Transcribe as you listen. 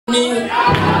Me.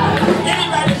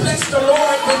 Anybody bless the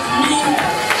Lord with me?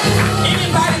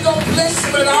 Anybody go bless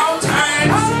him at all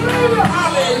times?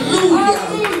 Hallelujah.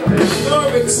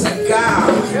 Glory to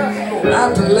God.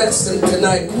 I bless him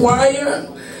tonight. Choir,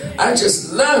 I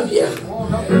just love you.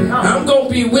 I'm going to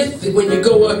be with you when you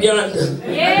go up yonder.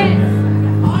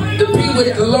 To be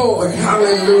with the Lord.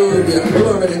 Hallelujah.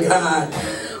 Glory to God.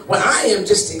 Well, I am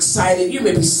just excited. You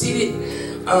may be seated.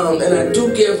 And I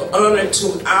do give honor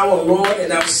to our Lord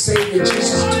and our Savior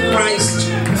Jesus Christ.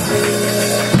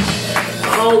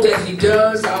 All that he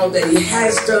does, all that he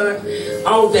has done,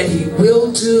 all that he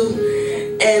will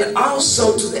do, and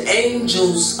also to the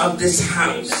angels of this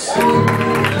house.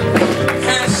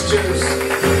 Pastors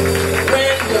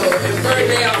Randall and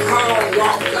Burnell Hall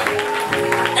Walker.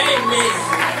 Amen.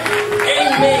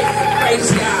 Amen.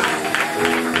 Praise God.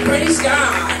 Praise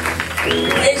God.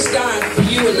 Praise God for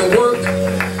you and the work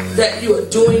that you are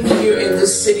doing here in the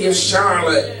city of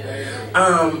Charlotte.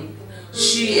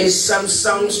 She is some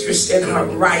songstress in her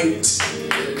right,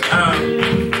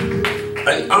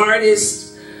 an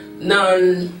artist,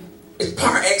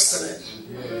 par excellent.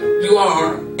 You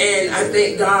are, and I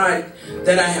thank God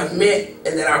that I have met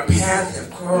and that our paths have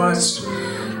crossed.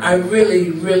 I really,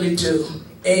 really do.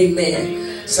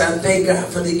 Amen. So I thank God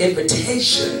for the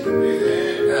invitation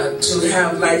to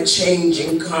have Life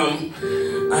Changing come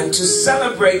to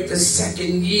celebrate the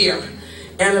 2nd year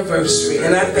anniversary.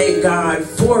 And I thank God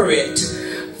for it,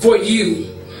 for you.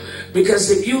 Because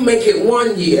if you make it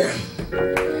 1 year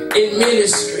in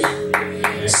ministry,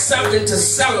 something to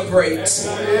celebrate.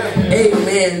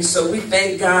 Amen. So we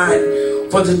thank God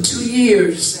for the 2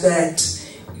 years that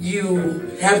you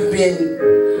have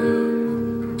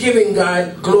been giving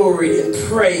God glory and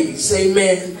praise.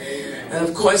 Amen. And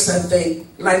of course, I thank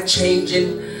Life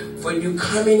Changing for you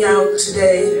coming out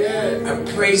today. I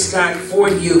praise God for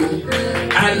you.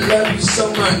 I love you so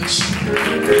much.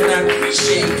 And I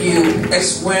appreciate you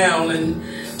as well. And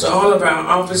to all of our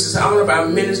officers, all of our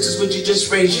ministers, would you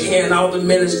just raise your hand? All the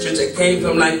ministers that came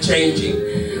from Life Changing.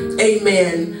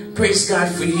 Amen. Praise God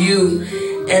for you.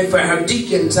 And for our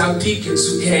deacons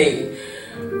who came.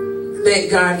 Thank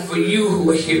God for you who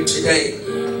are here today.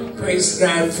 Praise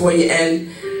God for you. And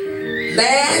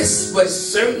last but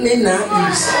certainly not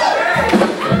least,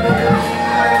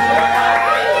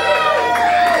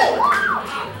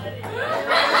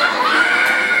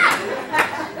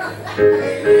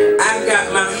 I've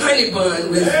got my honey bun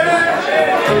with me.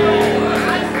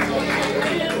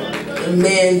 A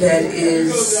man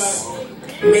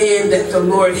that the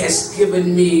Lord has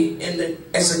given me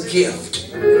as a gift.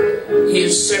 He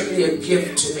is certainly a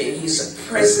gift to me. He's a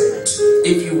present,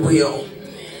 if you will.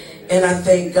 And I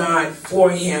thank God for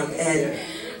him. And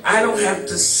I don't have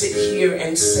to sit here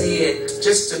and say it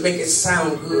just to make it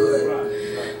sound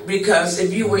good. Because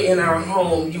if you were in our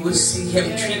home, you would see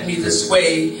him treat me this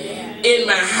way in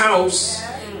my house,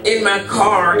 in my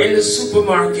car, in the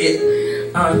supermarket.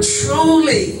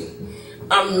 Truly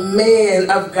a man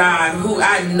of God who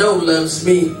I know loves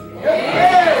me.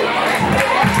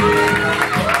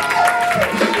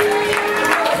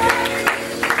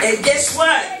 And guess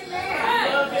what?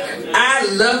 I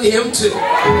love him too.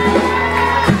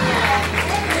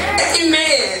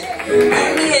 Amen.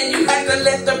 Amen. You have to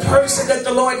let the person that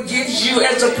the Lord gives you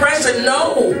as a present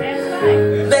know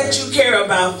that you care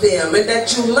about them and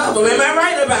that you love them. Am I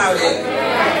right about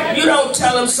it? You don't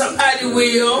tell them, somebody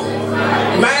will.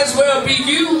 Might as well be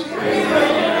you.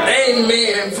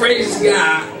 Amen. Praise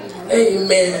God.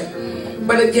 Amen.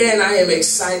 But again, I am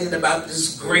excited about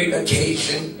this great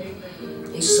occasion.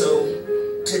 And so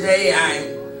today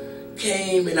I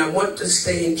came and I want to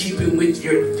stay in keeping with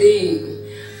your theme,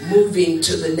 moving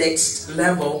to the next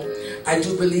level. I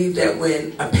do believe that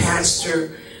when a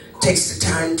pastor takes the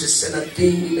time to set a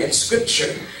theme and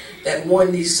scripture, that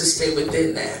one needs to stay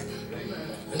within that.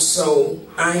 And so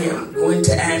I am going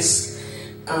to ask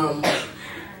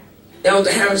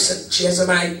Elder Harrison, she has a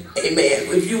mic, amen,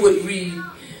 if you would read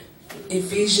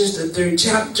Ephesians, the 3rd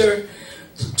chapter,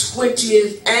 the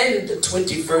 20th and the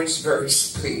 21st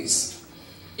verse, please.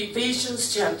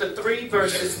 Ephesians chapter 3,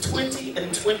 verses 20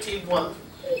 and 21.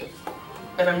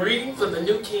 And I'm reading from the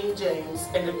New King James,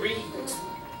 and it reads,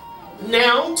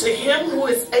 "Now to him who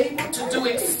is able to do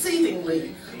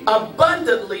exceedingly,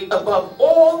 abundantly above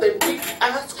all that we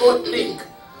ask or think,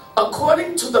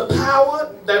 according to the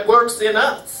power that works in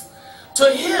us. To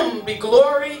him be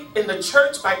glory in the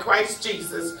church by Christ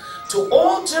Jesus, to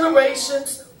all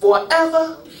generations,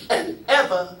 forever and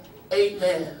ever.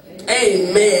 Amen."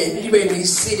 Amen. You may be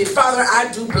seated. Father,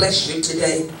 I do bless you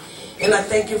today. And I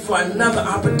thank you for another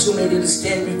opportunity to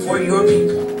stand before your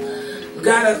people.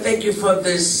 God, I thank you for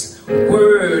this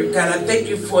word. God, I thank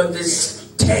you for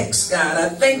this text, God. I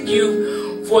thank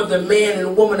you for the man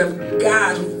and woman of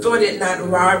God who thought it not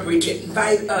robbery to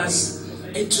invite us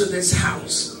into this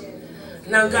house.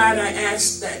 Now, God, I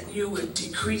ask that you would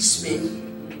decrease me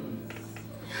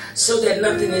so that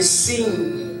nothing is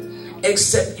seen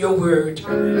except your word.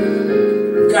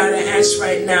 God, I ask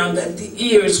right now that the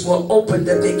ears will open,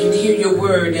 that they can hear your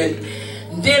word. And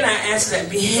then I ask that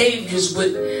behaviors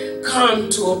would come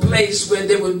to a place where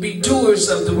there would be doers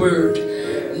of the word,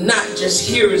 not just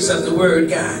hearers of the word,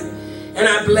 God. And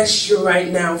I bless you right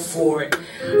now for it.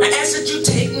 I ask that you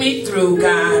take me through,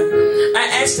 God. I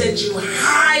ask that you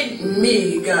hide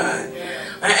me, God.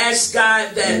 I ask,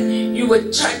 God, that you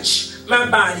would touch my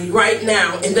body right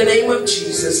now in the name of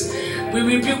Jesus. We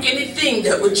rebuke anything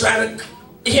that would try to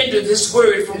hinder this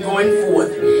word from going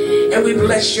forth. And we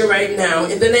bless you right now.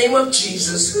 In the name of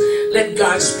Jesus, let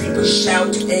God's people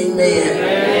shout amen.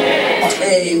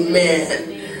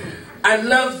 Amen. I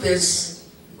love this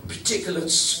particular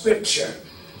scripture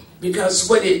because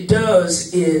what it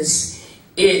does is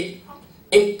it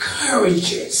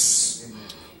encourages.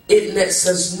 It lets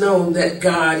us know that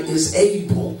God is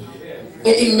able.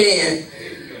 Amen.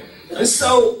 And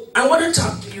so I want to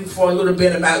talk to you for a little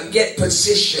bit about get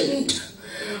positioned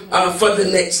for the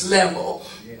next level.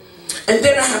 And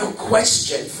then I have a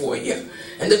question for you.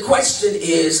 And the question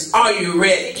is, are you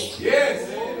ready? Yes.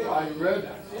 Are you ready?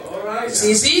 All right.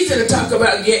 See, it's easy to talk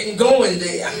about getting going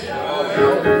there.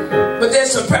 But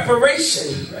there's some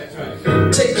preparation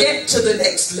to get to the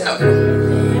next level.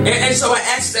 And so I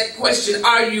asked that question,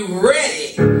 are you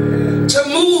ready to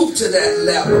move to that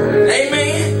level?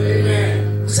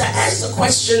 Amen. So I asked the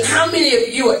question, how many of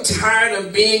you are tired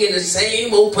of being in the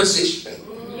same old position?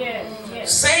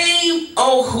 Same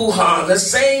old hoo-ha, the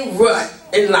same rut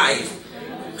in life.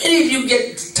 Many of you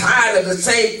get tired of the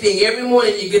same thing. Every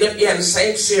morning you get up, you have the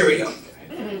same cereal.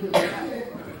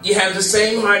 You have the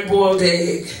same hard-boiled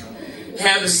egg.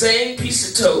 Have the same piece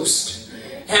of toast.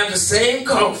 Have the same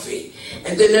coffee.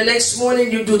 And then the next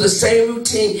morning you do the same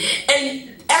routine. And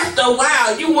after a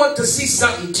while you want to see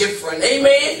something different.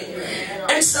 Amen?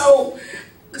 And so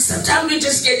sometimes we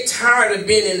just get tired of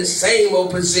being in the same old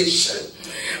position.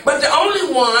 But the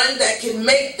only one that can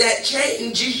make that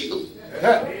change is you.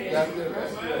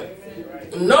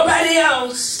 Nobody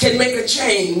else can make a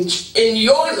change in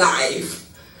your life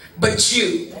but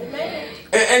you.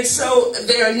 And so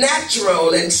there are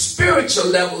natural and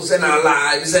spiritual levels in our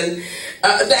lives, and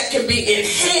that can be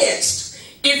enhanced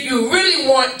if you really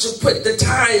want to put the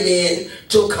time in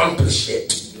to accomplish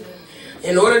it.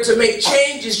 In order to make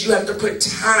changes, you have to put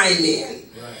time in.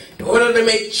 In order to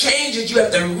make changes, you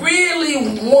have to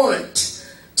really want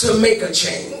to make a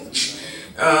change.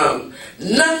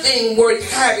 Nothing worth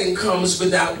having comes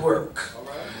without work.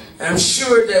 I'm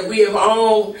sure that we have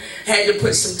all had to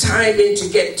put some time in to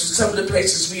get to some of the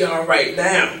places we are right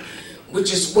now,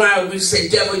 which is why we say,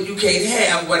 devil, you can't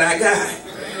have what I got.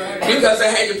 Because I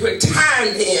had to put time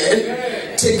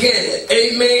in to get it.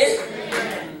 Amen?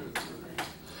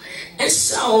 And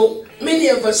so many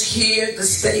of us hear the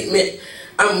statement,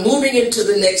 I'm moving into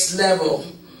the next level.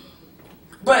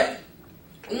 But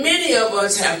many of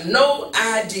us have no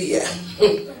idea.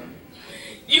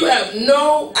 You have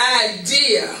no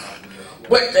idea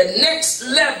what the next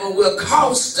level will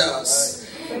cost us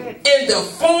in the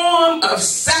form of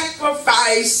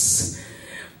sacrifice,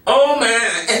 oh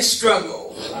my, and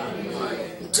struggle.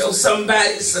 Until some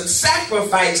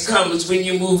sacrifice comes when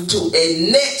you move to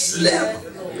a next level.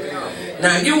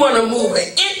 Now, if you want to move an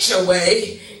inch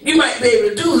away, you might be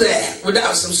able to do that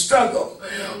without some struggle.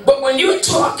 But when you're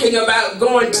talking about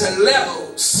going to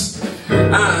levels,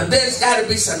 there's got to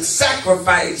be some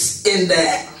sacrifice in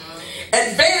that.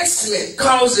 Advancement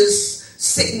causes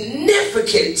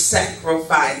significant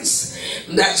sacrifice.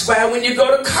 That's why when you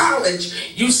go to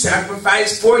college, you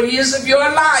sacrifice 4 years of your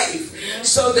life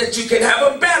so that you can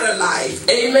have a better life.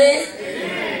 Amen?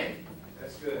 Amen.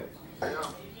 That's good.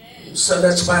 So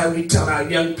that's why we tell our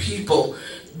young people,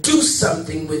 do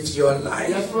something with your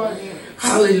life.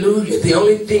 Hallelujah. The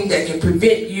only thing that can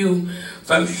prevent you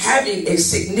from having a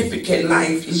significant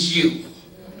life is you.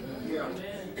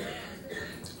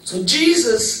 So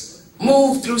Jesus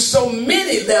moved through so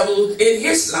many levels in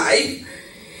his life,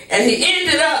 and he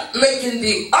ended up making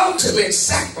the ultimate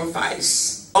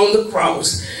sacrifice on the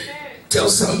cross till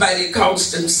somebody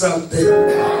cost him something.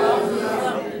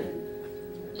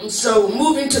 And so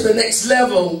moving to the next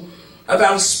level of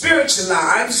our spiritual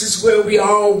lives is where we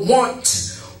all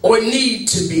want or need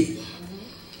to be.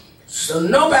 So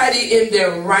nobody in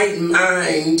their right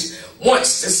mind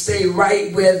wants to stay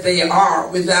right where they are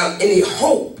without any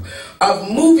hope of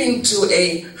moving to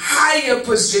a higher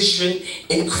position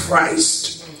in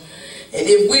Christ. And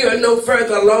if we are no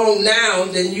further along now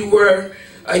than you were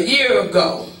a year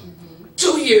ago,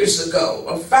 2 years ago,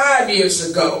 or 5 years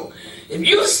ago, if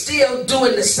you're still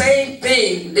doing the same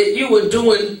thing that you were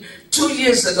doing 2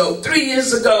 years ago, 3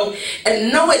 years ago,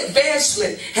 and no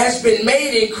advancement has been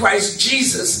made in Christ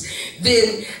Jesus,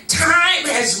 then time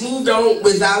has moved on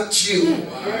without you.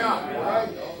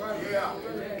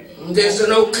 There's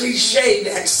an old cliche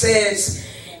that says,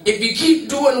 if you keep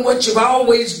doing what you've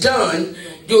always done,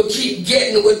 you'll keep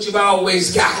getting what you've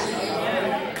always got.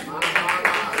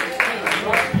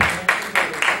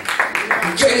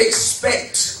 You can't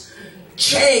expect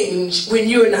change when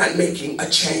you're not making a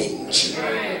change.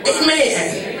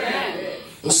 Amen.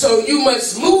 So you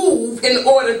must move in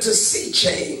order to see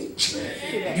change.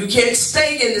 You can't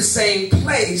stay in the same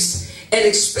place and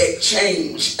expect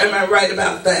change. Am I right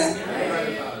about that?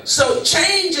 So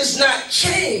change is not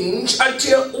change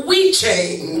until we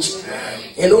change.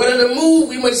 In order to move,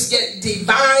 we must get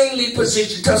divinely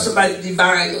positioned. Tell somebody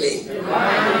divinely.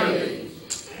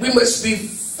 We must be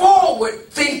forward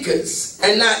thinkers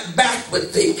and not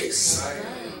backward thinkers.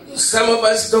 Some of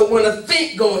us don't want to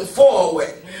think going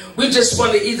forward. We just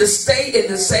want to either stay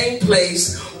in the same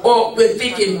place or we're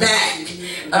thinking back.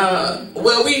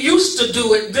 Well, we used to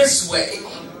do it this way.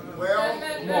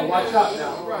 Well, watch out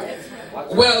now.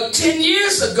 Well, 10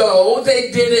 years ago,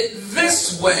 they did it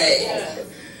this way.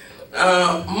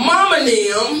 Mama and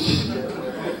them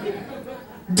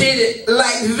did it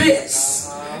like this.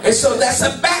 And so that's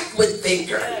a backward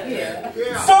thinker.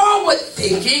 Forward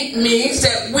thinking means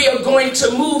that we are going to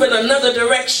move in another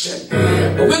direction.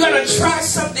 We're going to try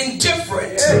something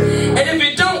different. And if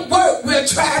it don't work, we'll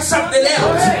try something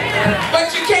else. But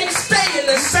you can't stay in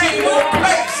the same old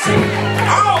place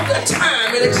all the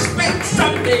time and expect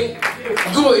something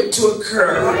good to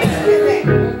occur.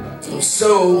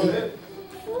 So,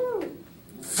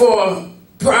 for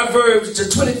Proverbs, the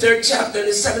 23rd chapter and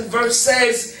the 7th verse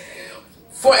says,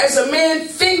 for as a man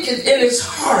thinketh in his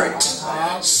heart,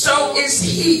 so is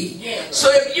he. So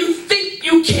if you think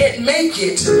you can't make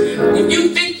it, if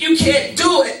you think you can't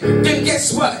do it, then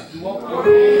guess what?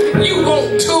 You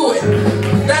won't do it.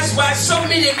 That's why so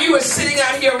many of you are sitting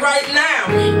out here right now.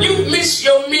 You missed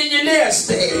your millionaire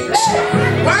stage.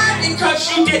 Why? Because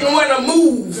you didn't want to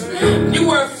move. You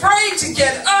were afraid to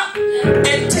get up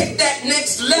and take that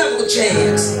next level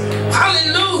chance.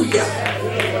 Hallelujah.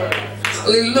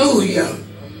 Hallelujah.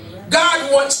 God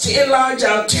wants to enlarge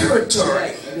our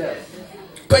territory,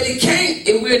 but he can't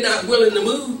if we're not willing to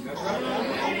move.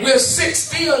 We'll sit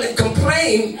still and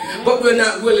complain, but we're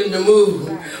not willing to move.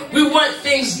 We want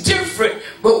things different,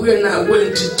 but we're not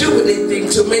willing to do anything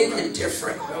to make it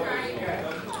different.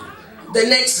 The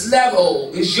next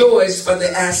level is yours for the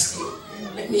asking.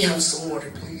 Let me have some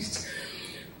water, please.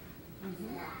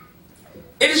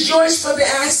 It is yours for the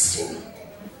asking.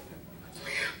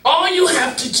 All you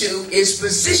have to do is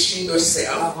position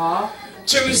yourself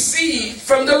to receive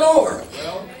from the Lord.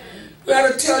 You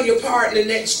got to tell your partner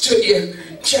next to you,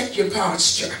 check your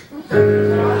posture.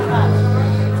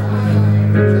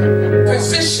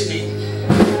 Positioning.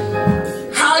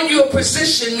 How you're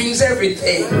positioned means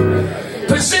everything.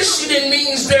 Positioning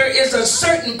means there is a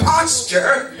certain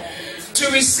posture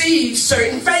to receive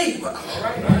certain favor.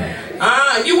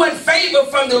 You want favor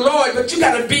from the Lord, but you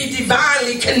got to be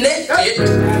divinely connected,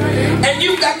 and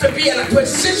you got to be in a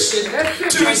position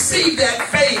to receive that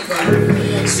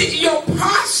favor. See, your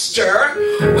posture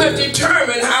will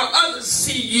determine how others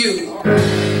see you.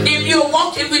 If you're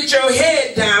walking with your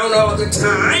head down all the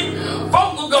time,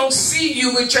 folk are going to see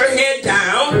you with your head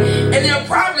down, and they'll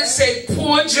probably say,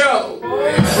 poor Joe.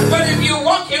 But if you're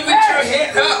walking with your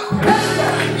head up,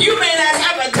 you may not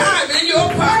have a dime in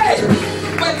your pocket,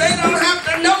 but they don't have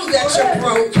to know that you're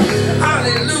broke.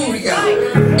 Hallelujah.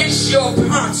 It's your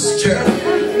posture.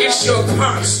 It's your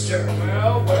posture.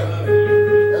 Well,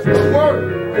 that's the word.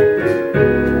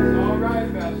 That's all right,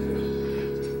 Pastor.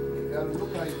 You gotta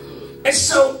look how you do it. And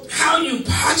so how you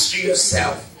posture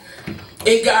yourself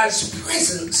in God's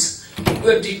presence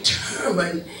will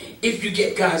determine if you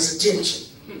get God's attention.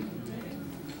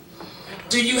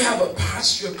 Do you have a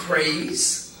posture of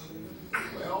praise?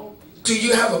 Do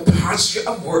you have a posture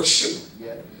of worship?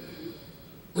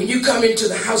 When you come into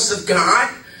the house of God,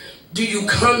 do you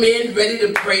come in ready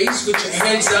to praise with your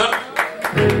hands up?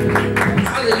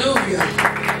 Hallelujah.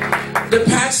 The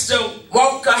pastor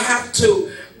Walker have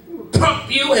to pump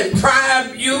you and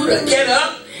prime you to get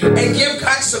up and give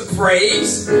God some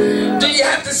praise? Do you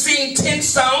have to sing 10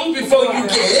 songs before you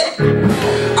get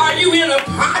it? Are you in a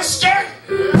posture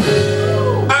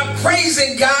of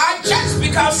praising God just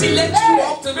because he let you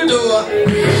walk through through the door?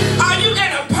 Are you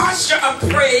in a posture of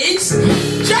praise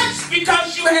just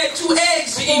because you had 2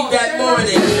 eggs to eat that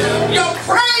morning? Your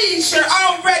praise should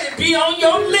already be on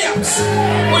your lips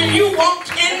when you walk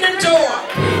in the door.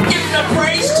 If the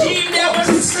praise team there was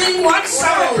to sing one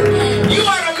song, you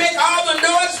ought to make all the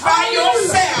noise by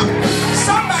yourself.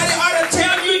 Somebody ought to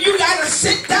tell you you got to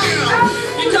sit down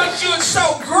because you're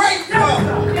so grateful.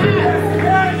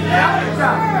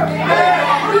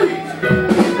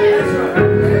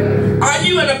 Are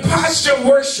you in a posture of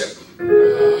worship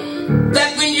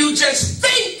that when you just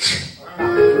think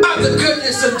of the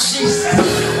goodness of Jesus,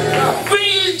 when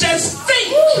you just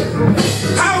think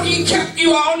how he kept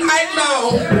you all night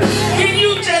long, when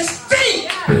you just think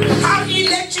how he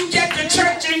let you get to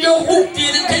church and your hoop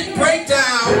didn't break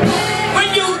down,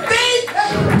 when you think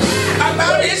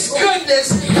about his goodness,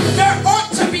 there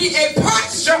ought to be a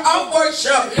posture of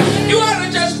worship. You ought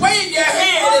to just wave your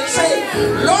hand and say,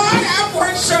 Lord, I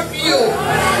worship you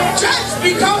just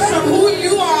because of who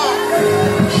you are.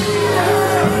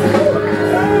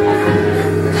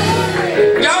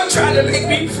 Y'all trying to make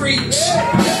me preach.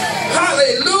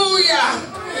 Hallelujah.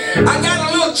 I got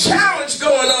a little challenge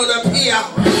going on up here,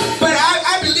 but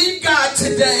I believe God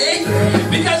today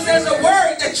because there's a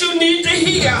word that you need to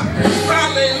hear.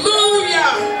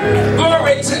 Hallelujah.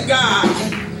 Glory to God.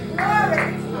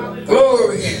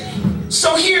 Glory.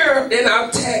 So here in our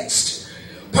text,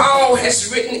 Paul has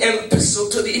written an epistle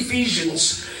to the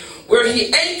Ephesians where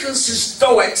he anchors his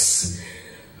thoughts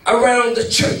around the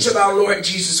church of our Lord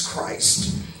Jesus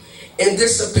Christ. In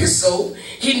this epistle,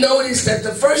 he noticed that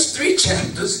the first 3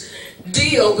 chapters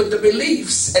deal with the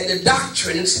beliefs and the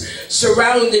doctrines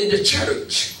surrounding the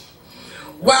church,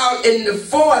 while in the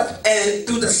 4th and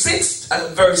through the 6th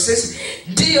verses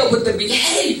deal with the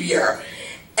behavior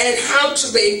and how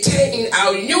to maintain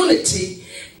our unity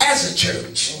as a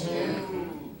church.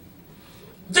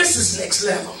 This is next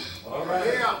level.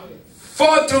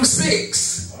 4 through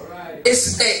 6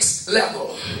 is next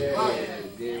level.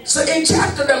 So in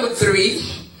chapter number 3,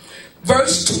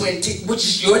 verse 20, which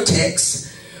is your text,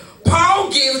 Paul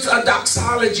gives a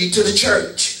doxology to the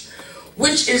church,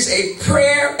 which is a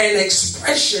prayer and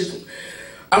expression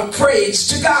of praise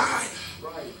to God.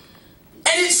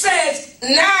 And it says,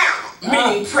 now,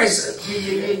 meaning present,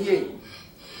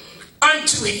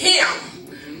 unto him,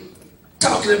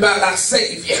 talking about our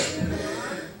Savior,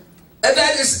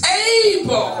 that is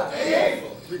able,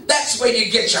 that's where you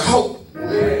get your hope,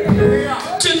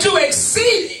 to do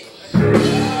exceeding,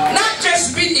 not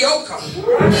just mediocre,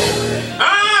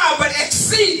 but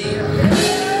exceeding,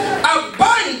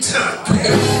 abundantly.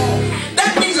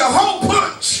 That means a whole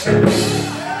bunch,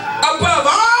 above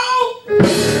all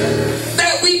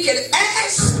that we can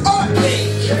ask or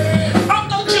think. Oh,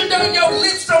 don't you know your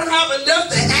lips don't have enough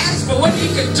to ask for what he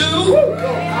can do?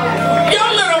 Your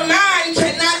little mind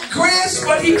cannot grasp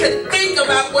what he can think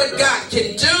about what God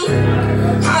can do.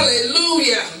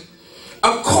 Hallelujah.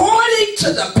 According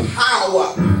to the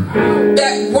power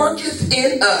that worketh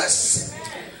in us.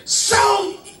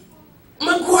 So,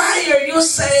 McGuire, you're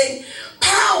saying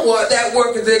power that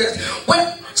worketh in us.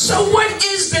 Well, so what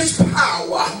is this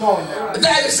power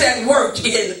that is at work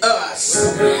in us?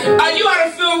 You ought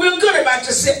to feel real good about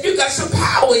yourself. You got some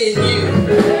power in you.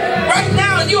 Right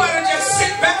now, you ought to just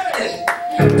sit back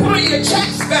and pull your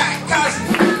chest back because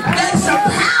there's some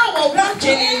power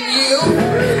working in you.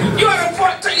 You ought to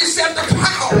point to yourself the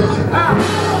power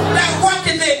that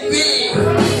worketh in me.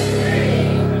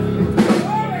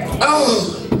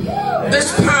 Oh,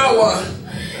 this power,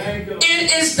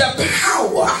 it is the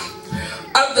power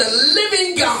of the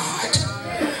living God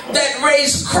that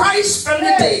raised Christ from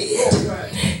the dead.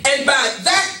 And by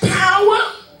that power,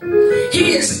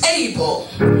 he is able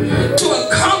to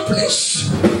accomplish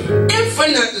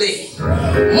infinitely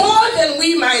more than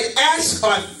we might ask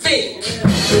or think,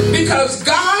 because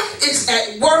God is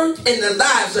at work in the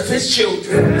lives of his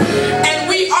children, and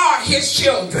we are his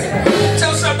children.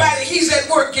 Tell somebody, he's at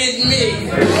work in me.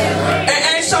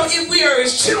 And so if we are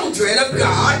his children of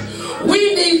God,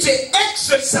 we need to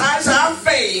exercise our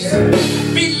faith,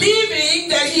 believing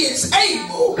that he is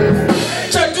able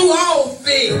to do all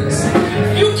things.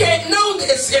 You can't know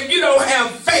this if you don't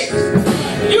have faith.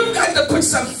 You've got to put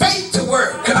some faith to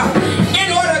work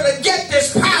in order to get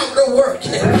this power to work.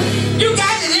 You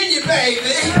got it in you,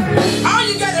 baby. All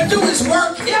you got to do is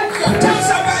work it. Tell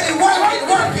somebody, work it,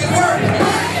 work it, work it.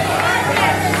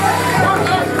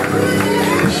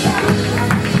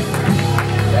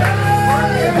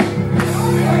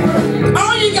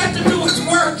 All you got to do is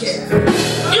work it.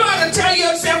 You ought to tell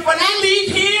yourself, when I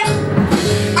leave here,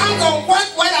 I'm going to work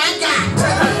what I got.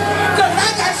 Because I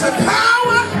got some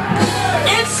power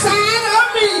inside of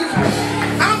me.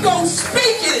 I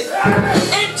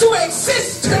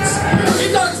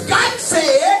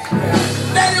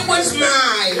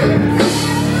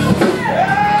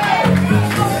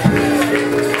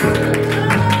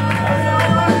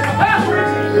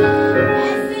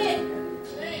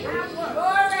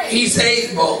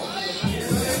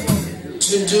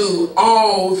to do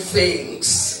all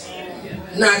things,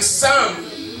 not some,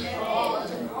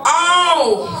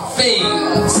 all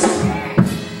things.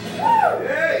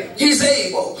 He's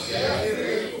able.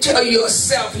 Tell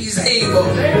yourself he's able.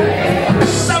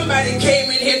 Somebody came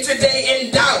in here today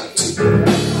in doubt,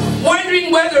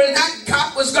 wondering whether or not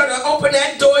God was going to open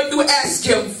that door you asked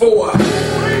him for.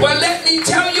 Well, let me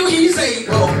tell you, he's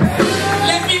able.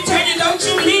 Let me tell you, don't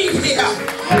you leave here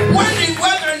wondering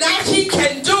whether or not he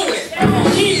can do it.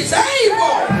 He is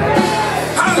able.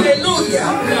 Hallelujah.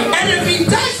 And if he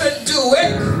doesn't do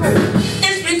it,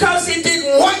 it's because he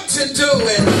didn't want to do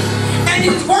it. And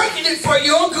he's working it for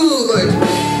your good.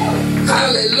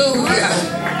 Hallelujah.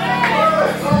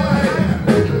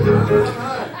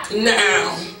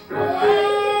 Now,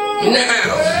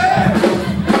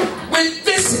 with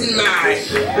this in mind,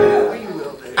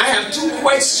 I have two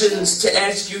questions to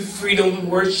ask you, freedom,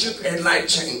 worship, and life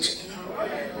changing.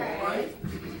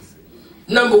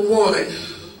 Number one,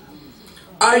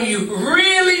 are you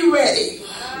really ready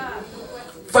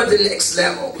for the next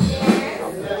level?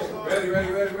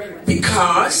 Ready.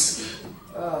 Because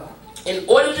in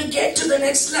order to get to the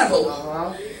next level,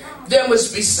 there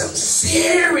must be some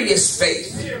serious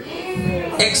faith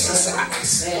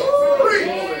exercise.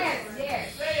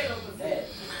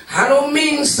 I don't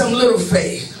mean some little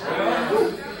faith.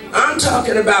 I'm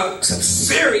talking about some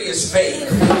serious faith.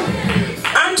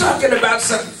 I'm talking about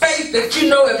some faith that you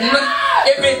know if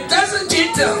it doesn't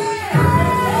get done,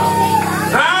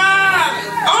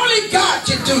 only God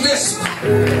can do this one.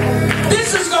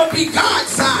 This is going to be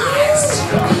God-sized.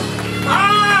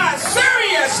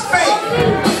 Serious faith.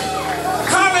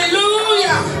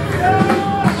 Hallelujah.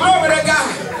 Glory to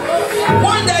God.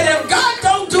 One that if God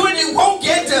don't do it, it won't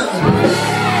get done.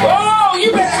 Oh,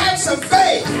 you better have some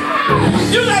faith.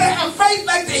 You gotta have faith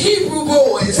like the Hebrew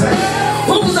boys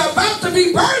who was about to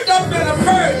be burned up in a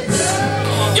furnace.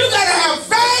 You gotta have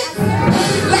faith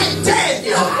like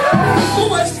Daniel, who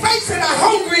was facing a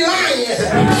hungry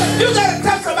lion. You gotta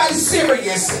tell somebody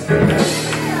serious.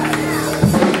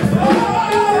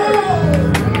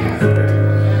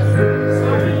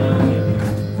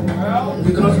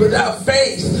 Because without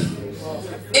faith,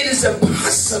 it is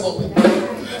impossible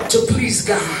to please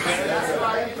God.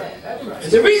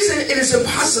 And the reason it is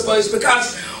impossible is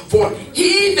because for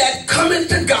he that cometh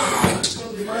to God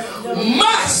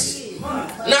must,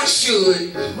 not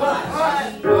should,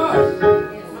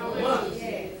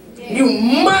 you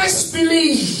must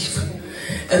believe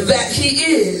that he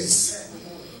is,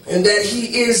 and that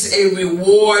he is a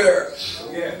rewarder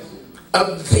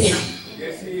of them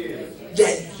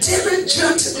that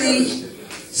diligently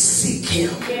seek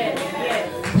him.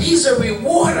 He's a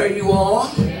rewarder, you all.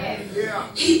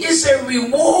 He is a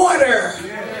rewarder.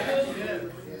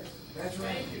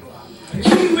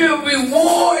 He will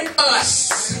reward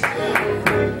us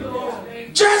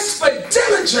just for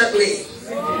diligently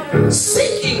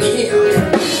seeking him.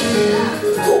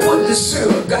 Who wouldn't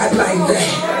serve a God like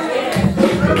that?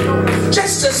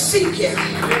 Just to seek him.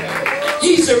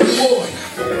 He's a rewarder.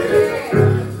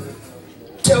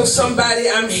 Tell somebody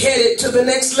I'm headed to the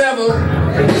next level.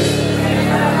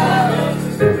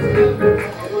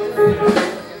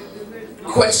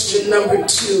 Question number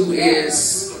 2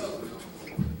 is,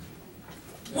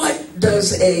 what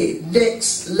does a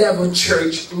next level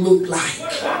church look like?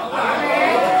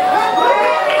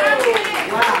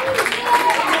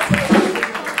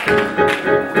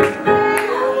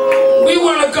 We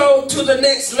want to go to the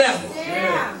next level.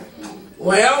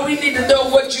 Well, we need to know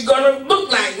what you're going to look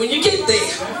like when you get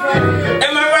there.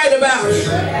 Am I right about it?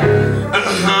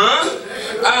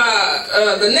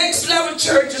 The next level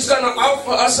church is going to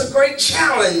offer us a great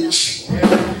challenge.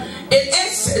 In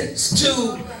essence,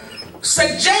 to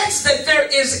suggest that there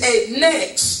is a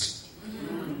next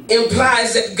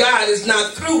implies that God is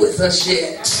not through with us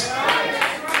yet.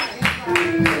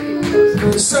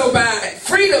 So by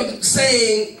freedom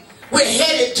saying we're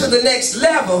headed to the next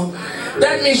level,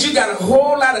 that means you got a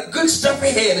whole lot of good stuff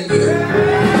ahead of you.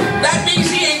 That means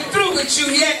he ain't through with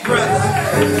you yet, brother.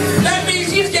 That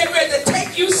means he's getting ready to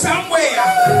take you somewhere.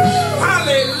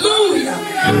 Hallelujah.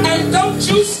 And don't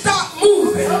you stop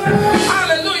moving.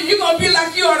 Hallelujah. You're going to be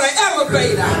like you're on an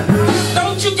elevator.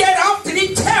 Don't you get off till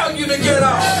he tell you to get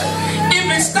off. If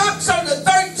it stops on the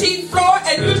 13th floor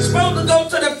and you're supposed to go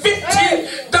to the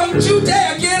 15th, don't you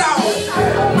dare get off.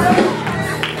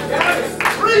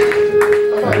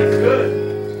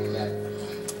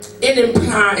 It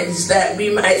implies that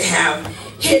we might have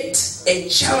hit a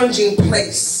challenging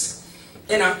place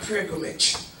in our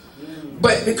pilgrimage.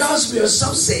 But because we are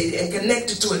associated and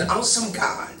connected to an awesome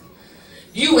God,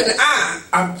 you and I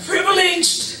are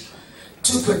privileged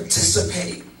to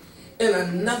participate in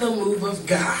another move of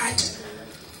God.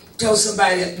 Tell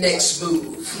somebody, next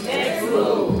move. Next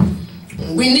move.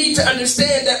 We need to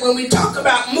understand that when we talk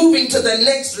about moving to the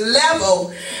next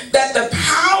level, that the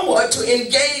power to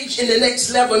engage in the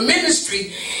next level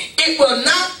ministry, it will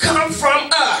not come from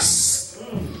us.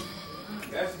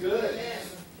 That's good.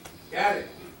 Got it.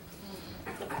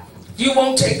 You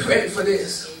won't take credit for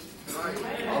this.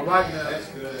 All right now. That's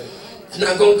good. It's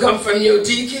not going to come from your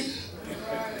deacon.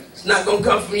 It's not going to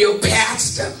come from your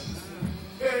pastor.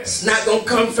 It's not going to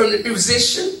come from the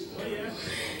musician.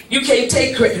 You can't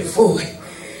take credit for it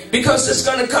because it's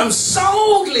going to come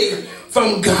solely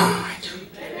from God.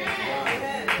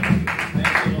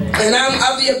 And I'm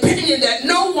of the opinion that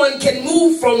no one can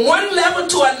move from one level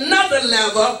to another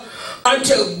level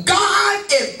until God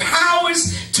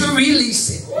empowers to release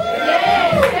it. I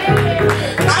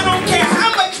don't care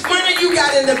how much money you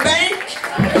got in the bank.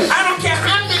 I don't care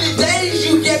how many days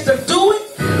you get to do it.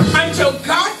 Until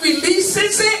God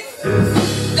releases it,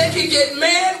 they can get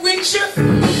mad with you.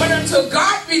 But until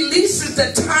God releases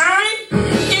the time,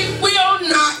 it will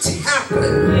not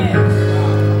happen.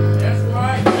 That's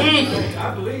right.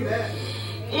 I believe that.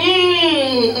 I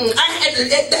had to,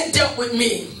 that dealt with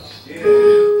me.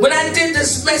 When I did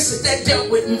this message, that dealt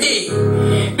with me.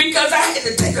 Because I had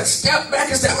to take a step back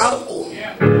and say, uh-oh.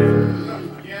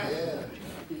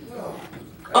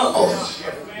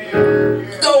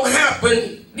 It's going to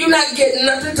happen. You're not getting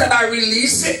nothing till I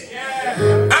release it.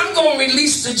 I'm going to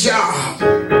release the job.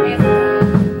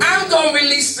 I'm going to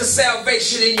release the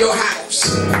salvation in your house.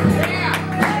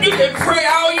 You can pray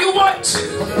all you want to,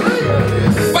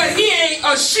 but he ain't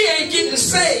or she ain't getting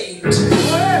saved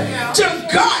till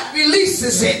God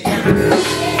releases it.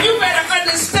 You better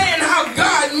understand how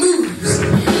God moves.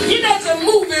 He doesn't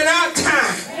move in our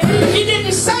time. He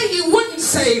didn't say he wouldn't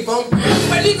save them,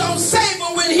 but he's going to save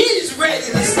them when he's ready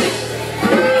to save them.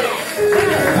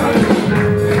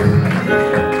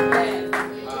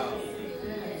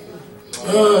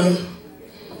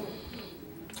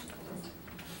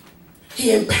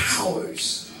 He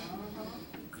empowers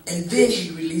and then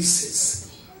he releases.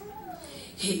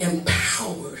 He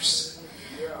empowers,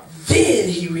 then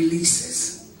he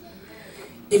releases.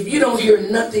 If you don't hear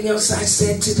nothing else I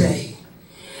said today,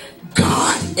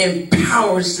 God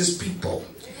empowers his people,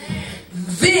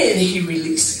 then he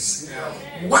releases.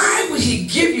 Why would he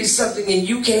give you something and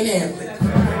you can't handle it?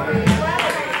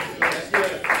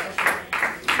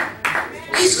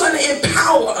 He's going to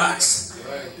empower us.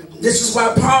 This is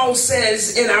why Paul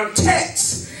says in our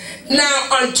text, now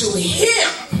unto him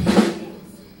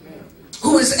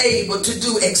who is able to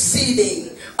do exceeding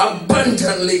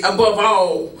abundantly above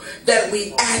all that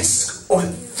we ask or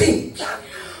think,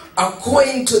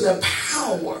 according to the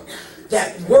power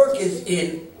that worketh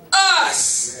in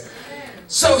us.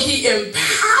 So he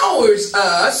empowers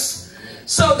us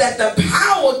so that the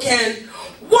power can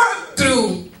work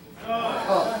through.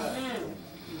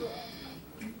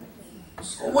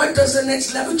 So what does the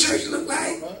next level church look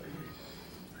like?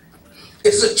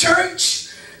 It's a church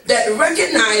that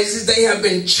recognizes they have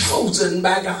been chosen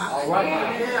by God.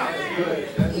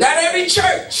 Not every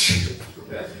church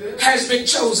has been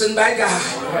chosen by God.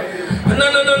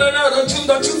 No.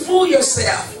 Don't you fool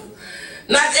yourself.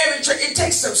 Not every church. It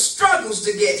takes some struggles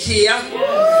to get here.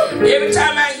 Every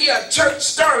time I hear a church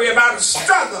story about a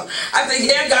struggle, I think,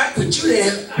 yeah, God put you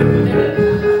there.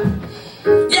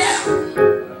 Yeah.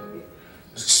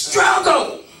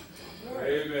 Struggle.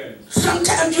 Amen.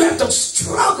 Sometimes you have to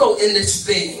struggle in this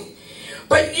thing.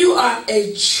 But you are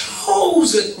a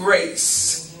chosen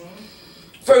race.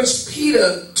 1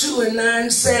 Peter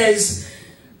 2:9 says,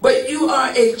 but you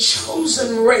are a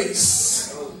chosen race.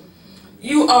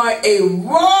 You are a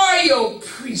royal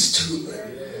priesthood.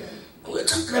 We're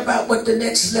talking about what the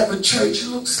next level church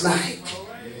looks like.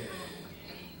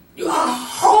 You are a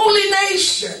holy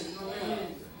nation.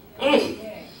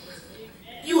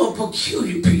 You are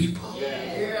peculiar people.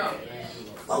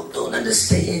 Folk don't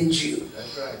understand you.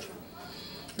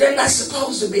 They're not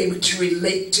supposed to be able to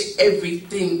relate to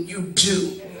everything you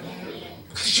do.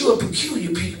 Because you are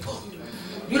peculiar people.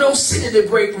 You don't sit in the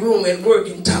break room at work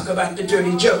and talk about the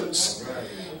dirty jokes.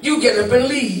 You get up and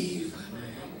leave.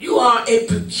 You are a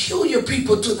peculiar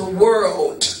people to the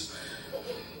world.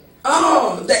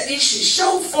 Oh, that you should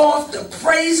show forth the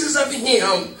praises of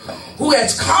him who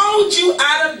has called you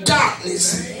out of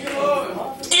darkness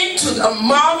into the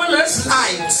marvelous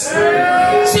light.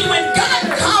 See, when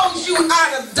God calls you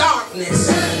out of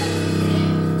darkness,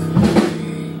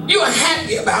 you are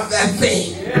happy about that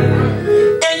thing.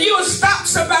 And you'll stop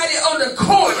somebody on the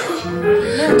corner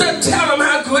to tell them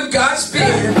how good God's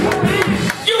been.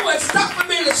 You would stop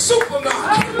them in the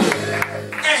supermarket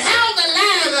and held the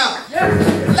line up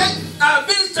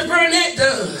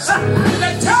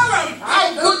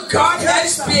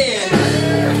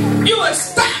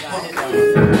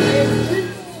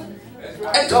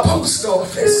post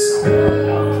office.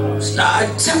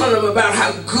 Start telling them about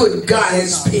how good God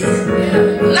has been.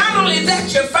 Not only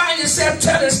that, you find yourself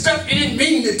telling stuff you didn't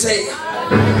mean to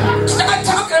tell. Start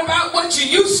talking about what you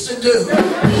used to do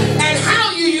and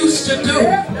how you used to do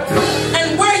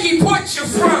and where he brought you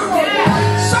from,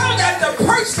 so that the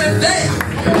person there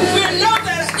will know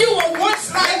that you were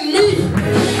once like me.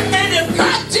 And if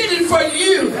God did it for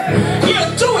you,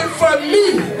 he'll do it for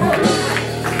me.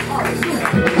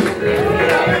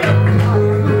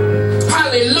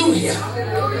 Hallelujah.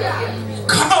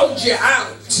 Called you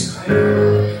out.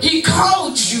 He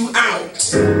called you out.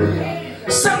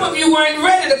 Some of you weren't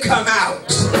ready to come out,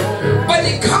 but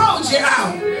he called you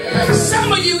out.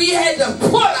 Some of you he had to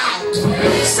pull out.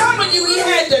 Some of you he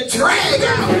had to drag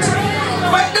out.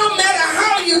 But no matter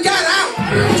how you got out,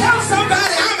 tell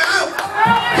somebody, I'm out.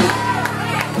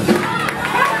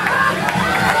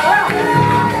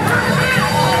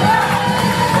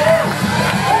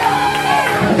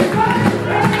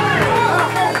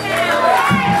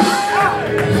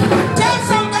 Tell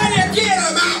somebody again,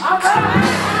 I'm out.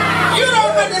 You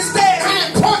don't understand how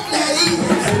important that is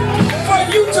for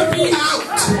you to be out.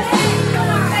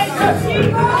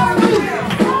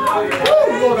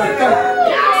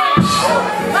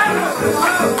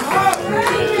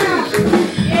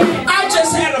 I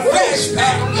just had a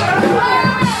flashback,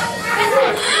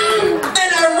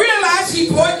 and I realized he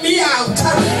brought me out.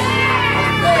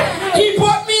 He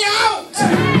brought me out.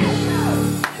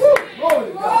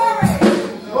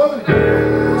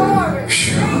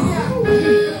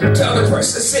 Tell the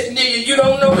person sitting near you, you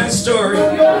don't know that story.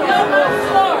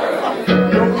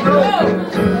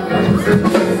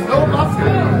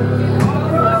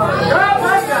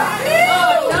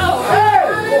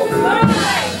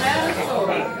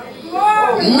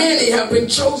 Many have been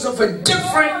chosen for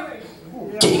different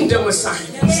kingdom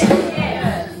assignments.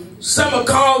 Some are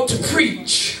called to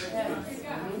preach.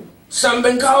 Some have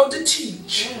been called to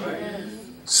teach.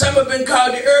 Some have been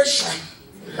called to usher.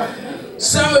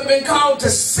 Some have been called to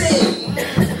sing.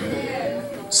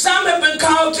 Some have been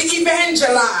called to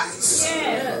evangelize.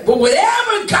 But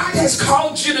whatever God has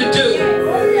called you to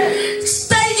do,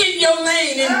 stay in your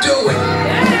lane and do it.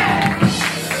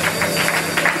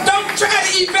 Try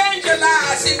to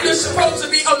evangelize if you're supposed to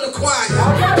be on the choir.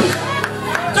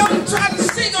 Don't try to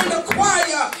sing on the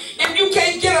choir if you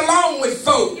can't get along with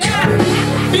folk,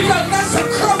 because that's a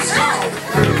close call.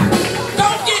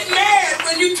 Don't get mad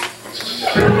when you...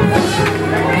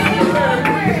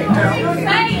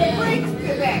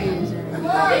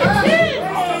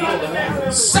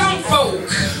 Some folk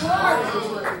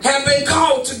have been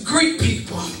called to greet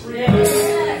people.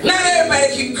 Not everybody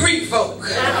can greet folk.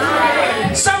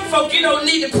 Some folk you don't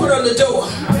need to put on the door.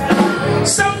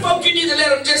 Some folk you need to let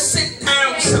them just sit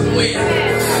down somewhere,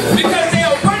 because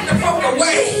they'll run the folk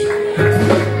away.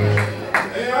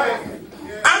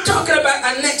 I'm talking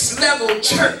about a next level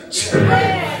church.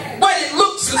 What it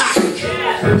looks like.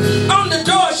 On the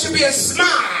door should be a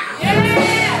smile.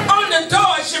 On the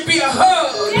door should be a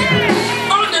hug.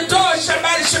 On the door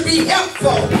somebody should be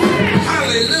helpful.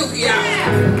 Hallelujah.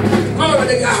 Glory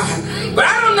to God. But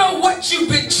I don't know what you've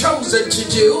been chosen to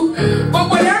do, but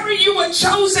whatever you were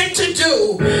chosen to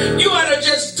do, you ought to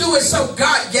just do it so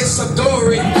God gets some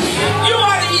glory. You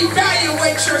ought to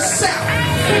evaluate yourself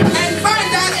and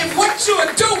find out if what you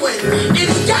are doing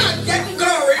is God getting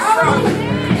glory from.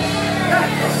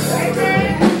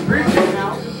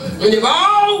 And if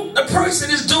all the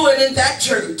person is doing in that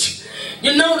church,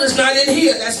 you notice not in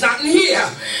here, that's not in here.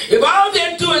 If all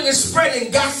they're doing is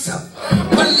spreading gossip,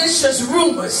 malicious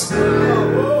rumors,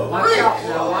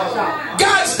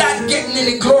 God's not getting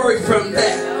any glory from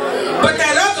that. But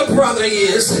that other brother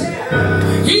is.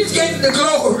 He's getting the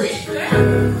glory.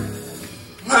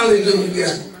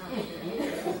 Hallelujah.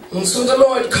 And so the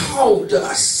Lord called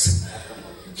us.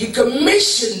 He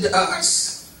commissioned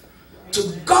us to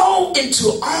go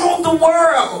into all the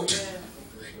world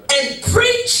and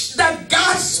preach the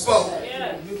gospel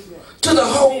to the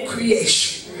whole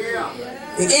creation.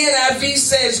 The NIV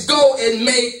says, go and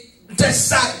make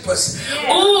disciples.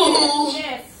 Ooh.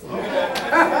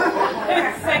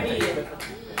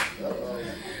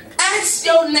 Ask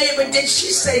your neighbor, did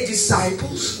she say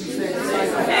disciples?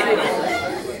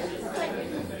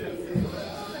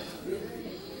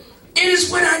 It is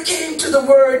when I came to the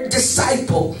word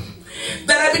disciple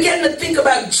that I began to think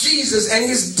about Jesus and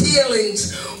his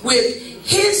dealings with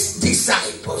his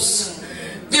disciples,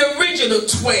 the original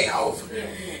 12.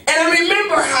 And I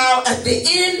remember how at the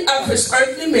end of his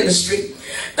earthly ministry,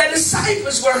 the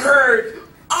disciples were heard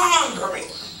arguing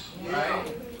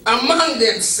among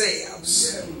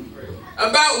themselves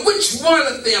about which one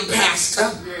of them,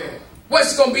 Pastor,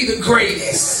 what's going to be the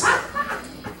greatest.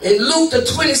 In Luke, the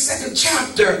 22nd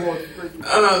chapter,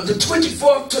 the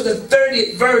 24th to the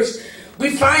 30th verse,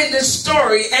 we find this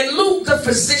story. And Luke, the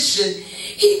physician,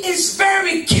 he is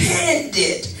very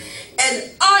candid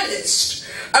and honest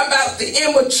about the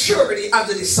immaturity of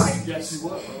the disciple. Yes, he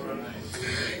was.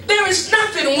 There is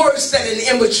nothing worse than an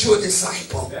immature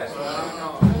disciple.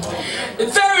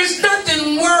 There is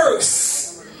nothing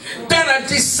worse than a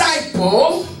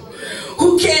disciple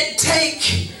who can't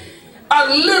take a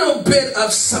little bit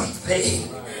of something.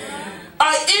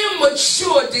 An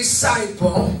immature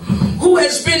disciple who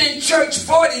has been in church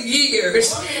 40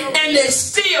 years and they're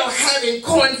still having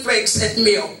cornflakes and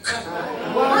milk.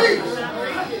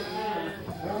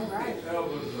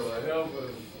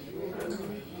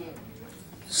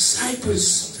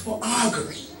 Disciples were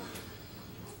arguing.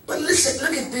 But listen,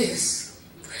 look at this.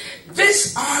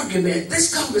 This argument,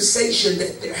 this conversation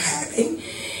that they're having,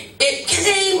 it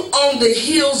came on the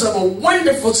heels of a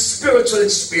wonderful spiritual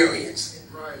experience.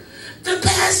 The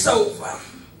Passover.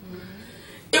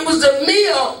 It was a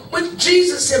meal which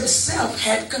Jesus himself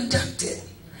had conducted.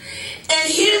 And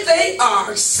here they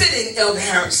are sitting, Elder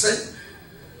Harrison,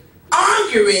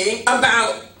 arguing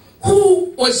about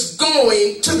who was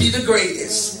going to be the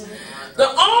greatest. The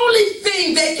only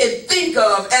thing they can think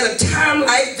of at a time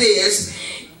like this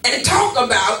and talk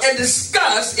about and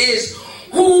discuss is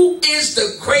who is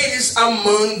the greatest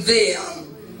among them.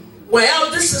 Well,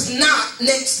 this is not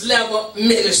next level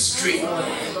ministry.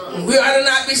 We ought to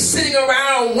not be sitting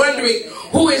around wondering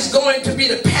who is going to be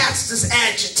the pastor's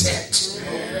adjutant.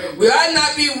 We ought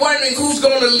not be wondering who's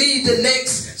going to lead the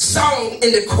next song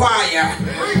in the choir.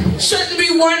 Shouldn't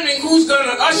be wondering who's going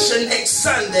to usher next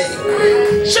Sunday.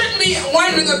 Shouldn't be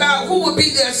wondering about who will be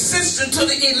the assistant to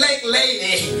the elect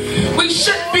lady. We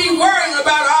shouldn't be worrying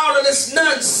about all of this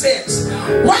nonsense.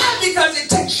 Why? Because it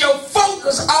takes your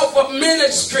focus off of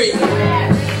ministry.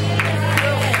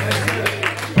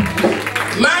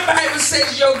 My Bible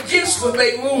says your gifts will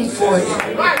make room for you.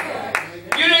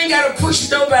 You ain't got to push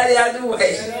nobody out of the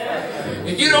way.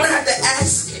 You don't have to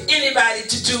ask anybody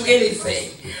to do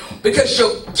anything, because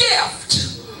your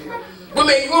gift will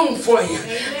make room for you.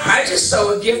 I just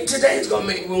saw a gift today. It's going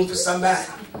to make room for somebody.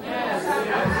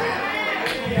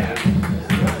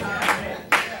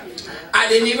 I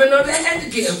didn't even know they had the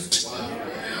gift.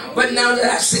 But now that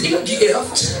I see a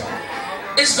gift,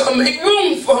 it's going to make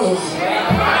room for them.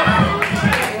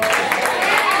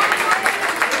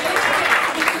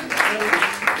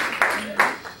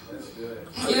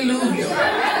 Hallelujah.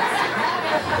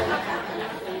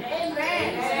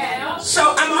 So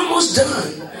I'm almost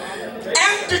done.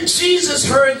 After Jesus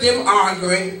heard them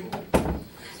arguing,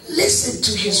 listen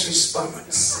to his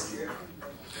response.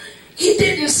 He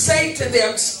didn't say to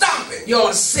them, stop it,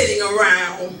 you're sitting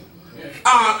around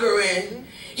arguing.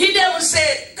 He never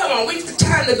said, come on, it's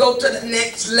time to go to the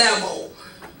next level.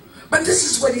 But this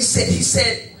is what he said. He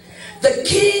said, the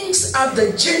kings of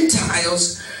the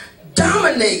Gentiles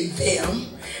dominate them,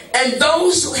 and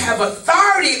those who have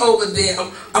authority over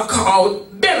them are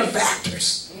called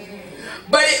benefactors.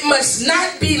 But it must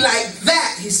not be like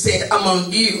that, he said,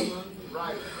 among you.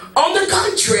 On the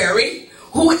contrary,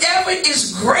 whoever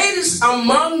is greatest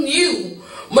among you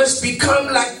must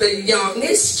become like the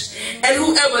youngest, and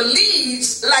whoever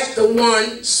leads like the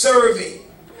one serving.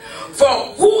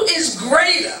 For who is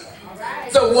greater,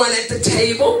 the one at the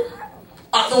table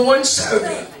or the one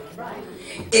serving?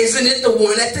 Isn't it the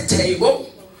one at the table?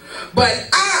 But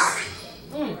I,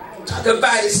 the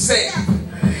Bible says,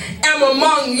 am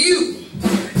among you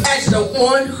as the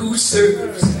one who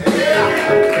serves. I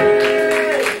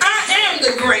am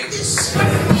the greatest. I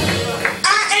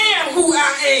am who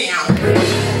I am.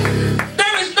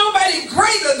 There is nobody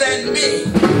greater than me.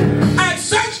 I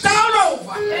searched all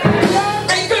over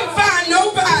and couldn't find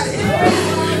nobody.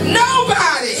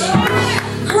 Nobody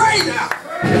greater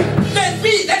than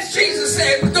me. That's Jesus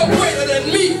said, no greater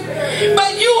than me.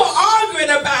 But you are arguing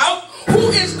about who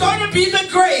is going to be the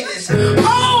greatest.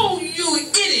 Oh, you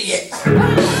idiot.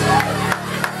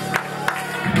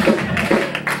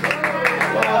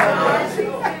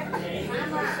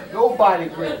 Nobody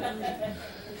greater.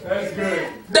 That's good.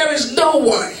 There is no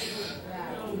one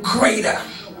greater.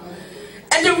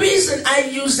 And the reason I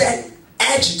use that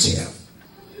adjective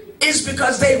is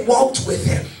because they walked with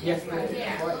him. Yes,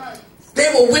 they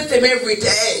were with him every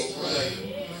day.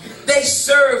 They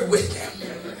served with him.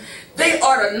 They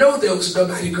ought to know there was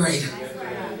nobody greater.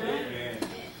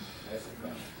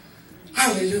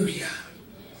 Hallelujah.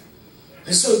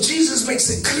 And so Jesus makes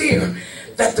it clear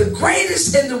that the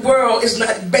greatest in the world is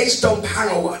not based on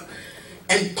power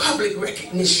and public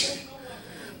recognition.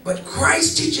 But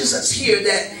Christ teaches us here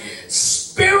that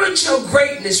Spiritual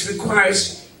greatness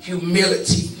requires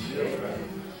humility,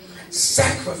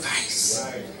 sacrifice,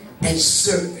 and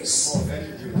service.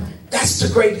 That's the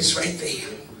greatest right there.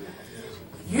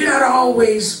 You're not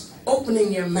always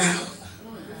opening your mouth.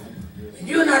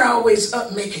 You're not always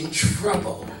up making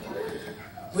trouble.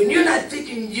 When you're not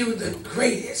thinking you the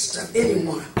greatest of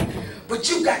anyone, but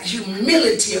you got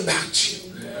humility about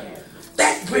you,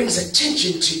 that brings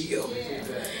attention to you.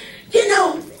 You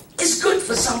know, it's good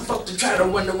for some folk to try to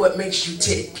wonder what makes you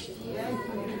tick.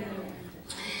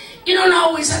 You don't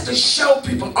always have to show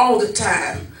people all the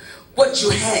time what you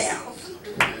have.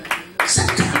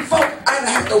 Sometimes folk either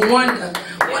have to wonder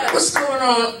what's going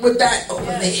on with that over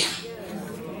there.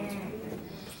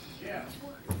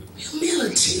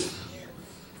 Humility.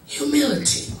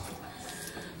 Humility.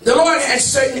 The Lord has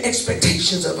certain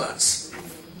expectations of us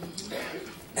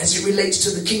as it relates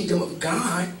to the kingdom of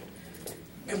God.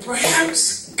 And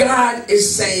perhaps God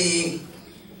is saying,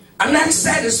 I'm not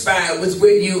satisfied with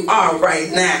where you are right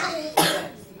now.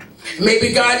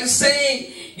 Maybe God is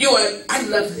saying, I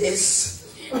love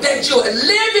this, that you are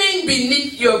living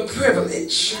beneath your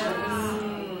privilege.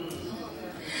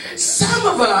 Some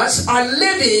of us are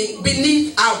living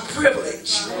beneath our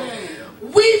privilege.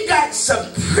 We've got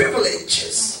some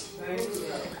privileges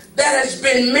that has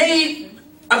been made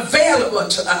available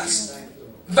to us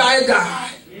by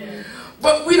God,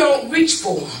 but we don't reach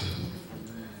for them.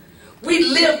 We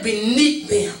live beneath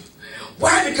them.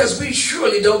 Why? Because we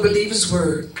surely don't believe His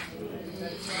word.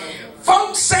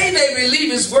 Folks say they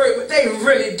believe His word, but they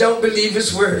really don't believe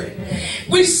His word.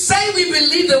 We say we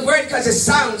believe the word because it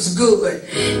sounds good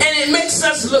and it makes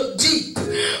us look deep.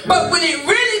 But when it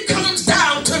really comes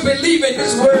down to believing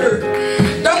His word,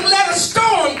 don't let a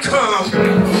storm come.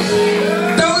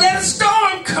 Don't let a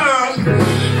storm come.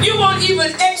 You won't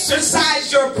even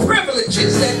exercise your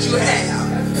privileges that you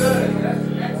have.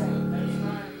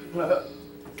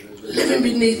 Living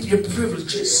beneath your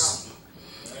privileges.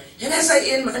 And as I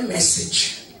end my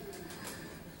message,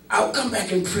 I'll come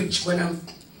back and preach when I've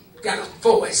got a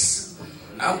voice.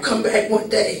 I'll come back one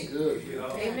day.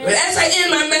 But as I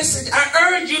end my message, I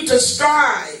urge you to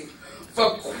strive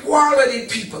for quality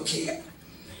people care.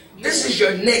 This is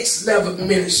your next level of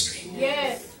ministry.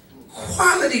 Yes.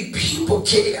 Quality people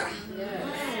care.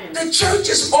 The church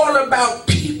is all about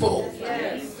people.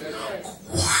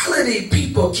 Quality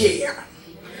people care.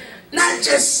 Not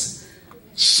just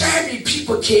shabby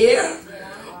people care,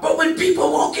 but when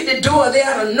people walk in the door, they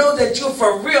ought to know that you're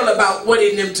for real about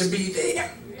wanting them to be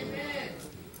there.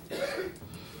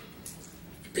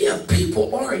 Be a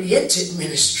people-oriented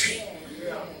ministry.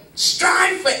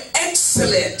 Strive for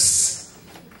excellence.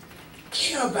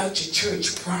 Care about your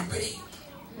church property.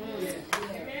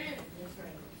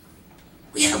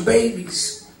 We have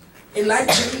babies. In life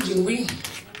changing, we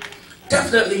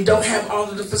definitely don't have all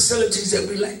of the facilities that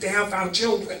we like to have for our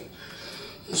children.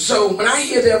 So when I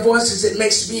hear their voices, it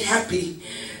makes me happy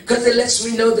because it lets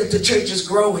me know that the church is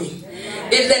growing.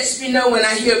 It lets me know when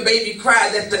I hear a baby cry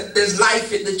that there's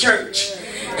life in the church.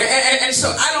 And so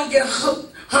I don't get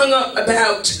hung up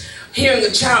about hearing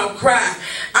a child cry.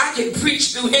 I can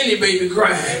preach through any baby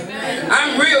crying.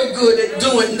 I'm real good at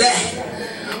doing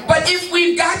that. But if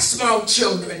we've got small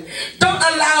children, don't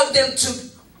allow them to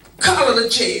color the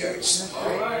chairs.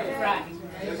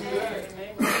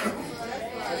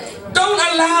 Don't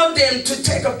allow them to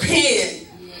take a pen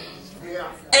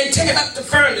and tear up the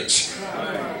furniture.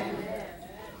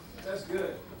 That's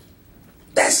good.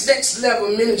 That's next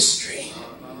level ministry.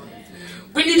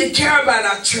 We need to care about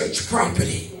our church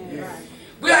property.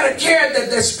 We ought to care that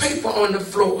there's paper on the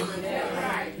floor.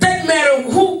 Doesn't matter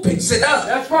who picks it up.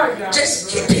 That's right.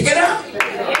 Just pick it up.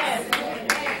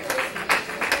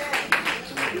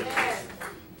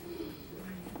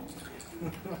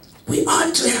 We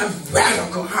ought to have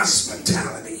radical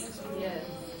hospitality.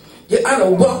 You ought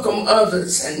to welcome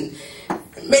others and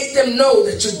make them know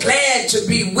that you're glad to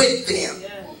be with them.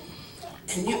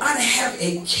 And you ought to have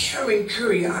a caring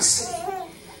curiosity.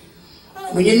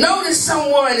 When you notice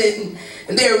someone and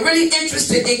they're really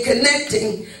interested in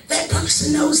connecting, that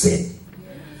person knows it.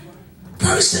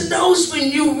 Person knows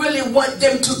when you really want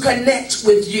them to connect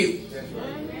with you.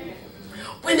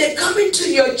 When they come into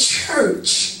your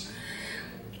church,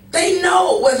 they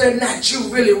know whether or not you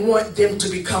really want them to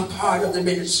become part of the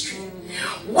ministry.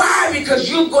 Why? Because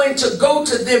you're going to go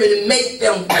to them and make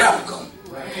them welcome.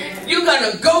 You're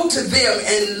going to go to them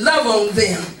and love on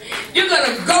them. You're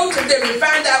going to go to them and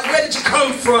find out where did you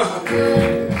come from.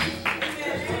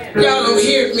 Y'all don't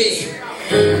hear me.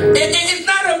 It's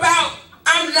not about,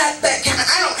 I'm not that kind.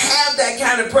 I don't have that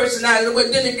kind of personality.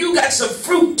 But then if you got some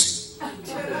fruit, you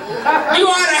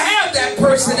ought to have that personality.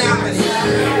 personality.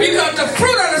 Because the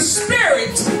fruit of the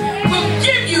Spirit will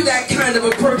give you that kind of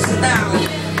a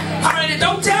personality. Hallelujah.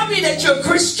 Don't tell me that you're a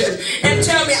Christian and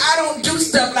tell me I don't do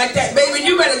stuff like that. Baby,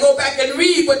 you better go back and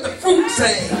read what the fruit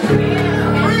say.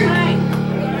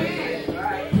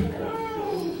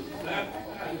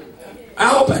 I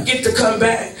hope I get to come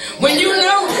back. When you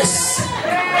notice,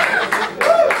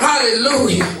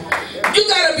 hallelujah, you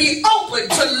got to be open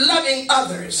to loving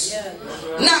others,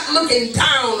 not looking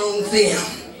down on them.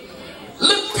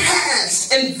 Look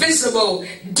past invisible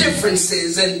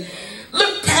differences and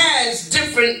look past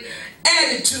different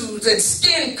attitudes and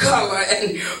skin color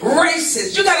and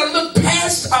races. You got to look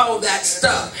past all that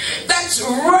stuff. That's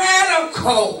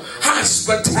radical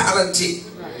hospitality.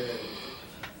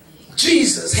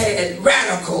 Jesus had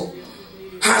radical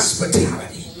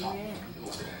hospitality.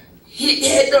 He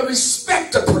had to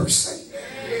respect a person.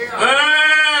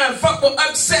 Folk were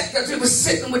upset because he was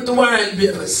sitting with the wine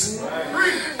bibbers.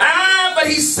 But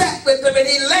he sat with them and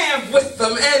he laughed with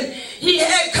them and he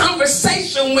had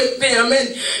conversation with them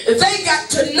and they got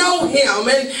to know him.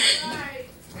 And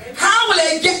how will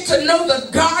they get to know the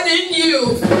God in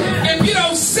you if you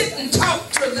don't sit and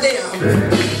talk to them?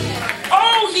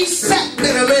 Oh, he sat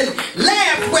with them and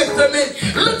laughed with them. And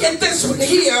look at this one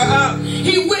here.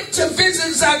 He went to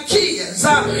visit Zacchaeus.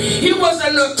 He was a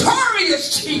notorious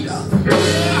cheater.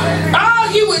 Oh,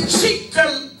 he would cheat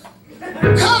the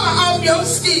color off your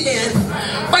skin.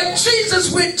 But Jesus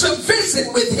went to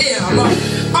visit with him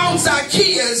on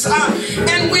Zacchaeus.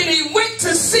 And when he went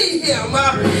to see him,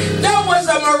 there was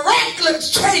a miraculous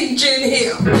change in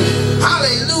him.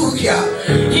 Hallelujah.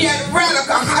 He had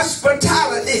radical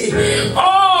hospitality.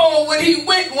 Oh, when he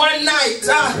went one night,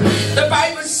 the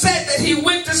Bible said that he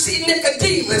went to see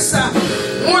Nicodemus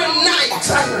one night.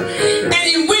 And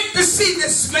he went to see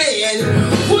this man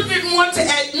who didn't want to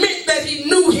admit that he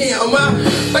knew him.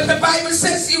 But the Bible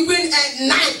says he went at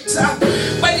night.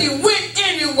 But he went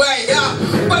anyway.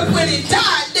 But when he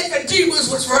died, Nicodemus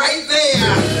was right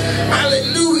there.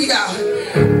 Hallelujah.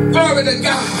 Glory to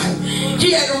God.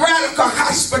 He had radical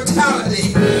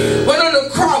hospitality. When on the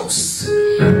cross,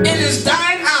 in his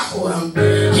dying hour,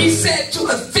 he said to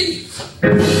a thief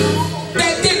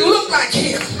that didn't look like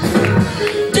him,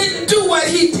 didn't do what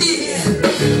he did,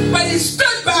 but he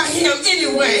stood by him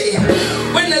anyway.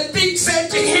 When the thief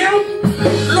said to him,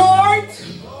 Lord,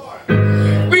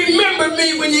 remember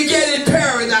me when you get in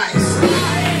paradise.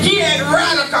 He had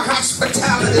radical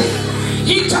hospitality.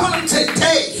 He told him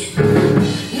today,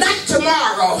 not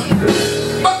tomorrow,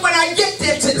 but when I get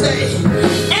there today.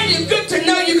 And it's good to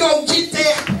know you're going to get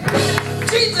there.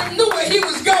 Jesus knew where he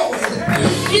was going.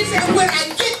 He said, when I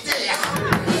get there,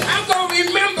 I'm going to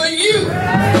remember you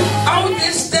on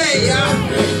this day.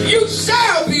 You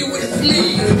shall be with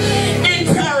me in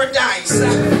paradise.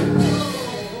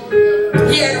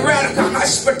 He had radical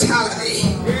hospitality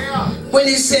when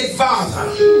he said, Father,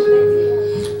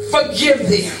 forgive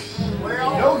them,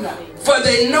 for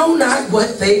they know not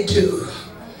what they do.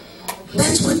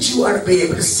 That's what you ought to be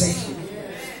able to say.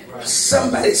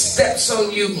 Somebody steps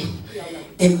on you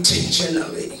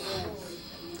intentionally.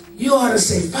 You ought to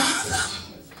say, Father,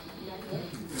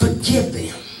 forgive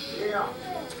them.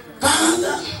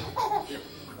 Father,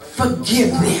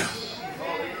 forgive them.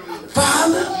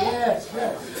 Father,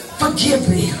 forgive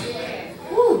them,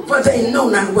 for they know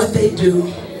not what they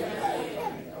do.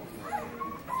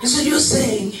 And so you're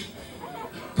saying,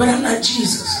 but I'm not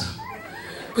Jesus.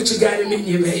 But you got him in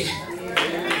you, baby.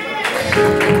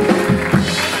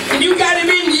 And you got him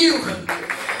in you.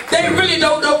 They really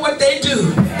don't know what they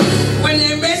do when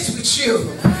they mess with you.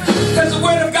 Because the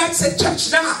word of God said, touch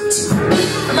not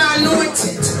my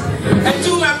anointed and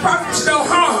do my prophets no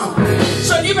harm.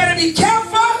 So you better be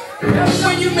careful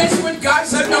when you mess with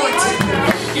God's anointed.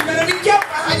 You better be careful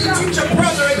how you treat your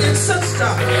brother and your sister.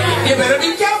 You better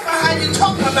be careful how you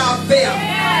talk about them.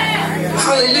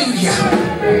 Hallelujah.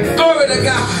 Glory to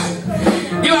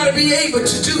God. You ought to be able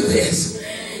to do this.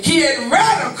 He had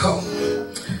radical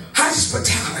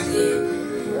hospitality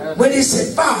when he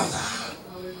said, Father,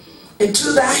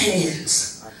 into thy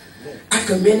hands I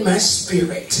commend my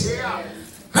spirit.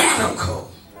 Radical.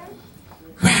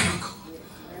 Radical.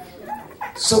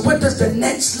 So what does the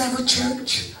next level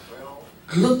church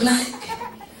look like?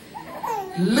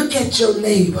 Look at your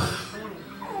neighbor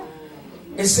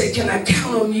and say, can I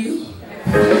count on you?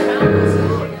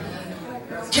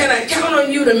 Can I count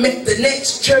on you to make the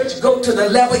next church go to the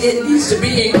level it needs to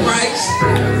be in Christ?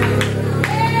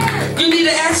 You need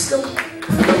to ask them.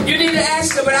 You need to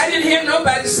ask them, but I didn't hear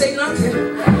nobody say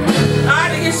nothing. I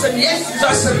didn't hear some yeses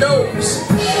or some no's.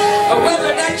 Or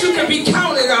whether or not you can be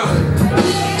counted on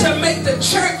to make the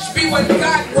church be what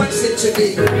God wants it to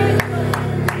be.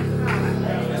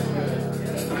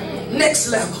 next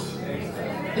level.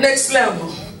 Next level.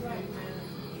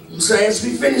 So as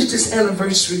we finish this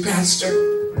anniversary, Pastor,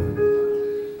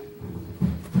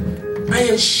 I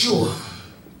am sure,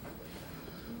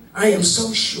 I am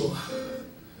so sure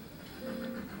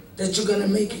that you're going to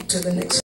make it to the next